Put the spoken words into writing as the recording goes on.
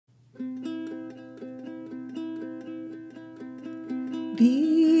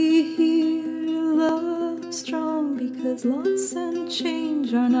be here, love strong, because loss and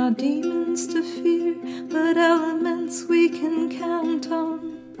change are not demons to fear, but elements we can count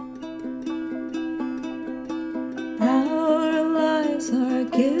on. Our lives are a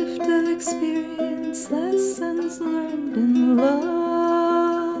gift of experience, lessons learned and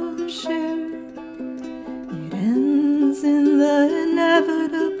love shared. It ends in the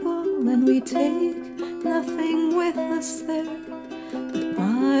inevitable, and we take nothing with us there. But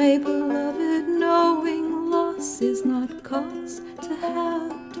my beloved, knowing loss is not cause to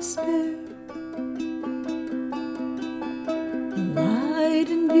have despair. The light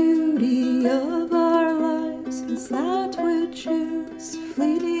and beauty of our lives is that which is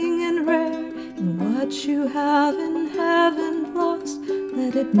fleeting and rare. And what you have and haven't lost,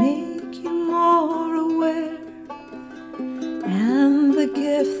 let it make you more aware. And the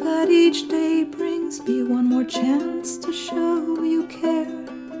gift that each day brings be one more chance to show you care.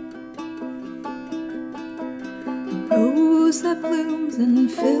 A rose that blooms and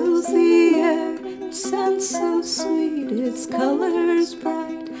fills the air, its scent so sweet, its colors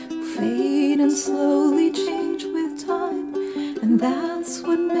bright, fade and slowly change with time, and that's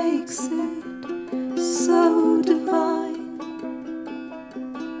what makes it so divine.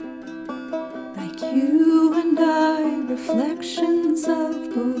 Like you and I, reflections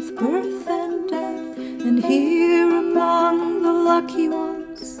of both birth and death, and here among the lucky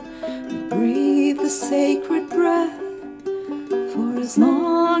ones, we breathe the sacred breath. For as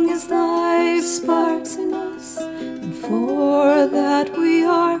long as life sparks in us, and for that we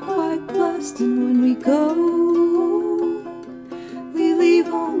are quite blessed. And when we go, we leave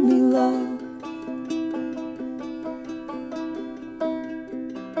only love.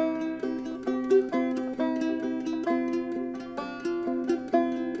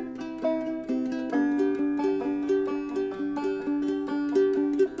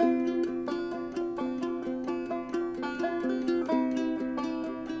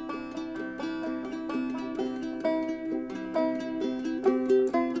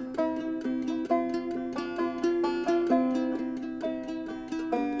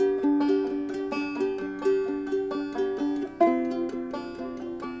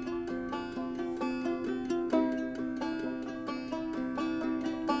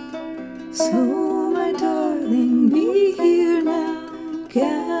 So, my darling, be here now.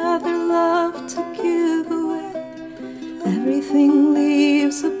 Gather love to give away. Everything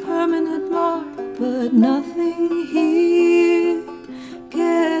leaves a permanent mark, but nothing here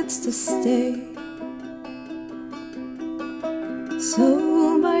gets to stay.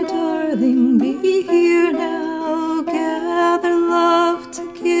 So, my darling, be here now. Gather love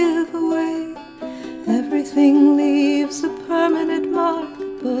to give away. Everything leaves a permanent mark,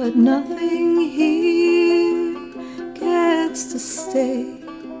 but nothing here gets to stay.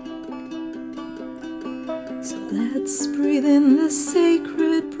 So let's breathe in the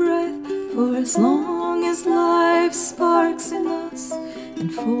sacred breath, for as long as life sparks in us,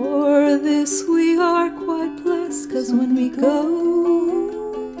 and for this we are quite blessed, 'cause when we go,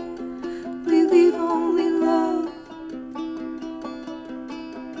 we leave only love.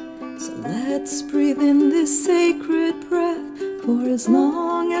 So let's breathe in this sacred breath, for as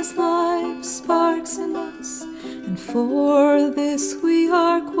long as life sparks in us, and for this we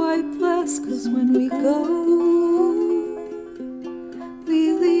are quite blessed, 'cause when we go,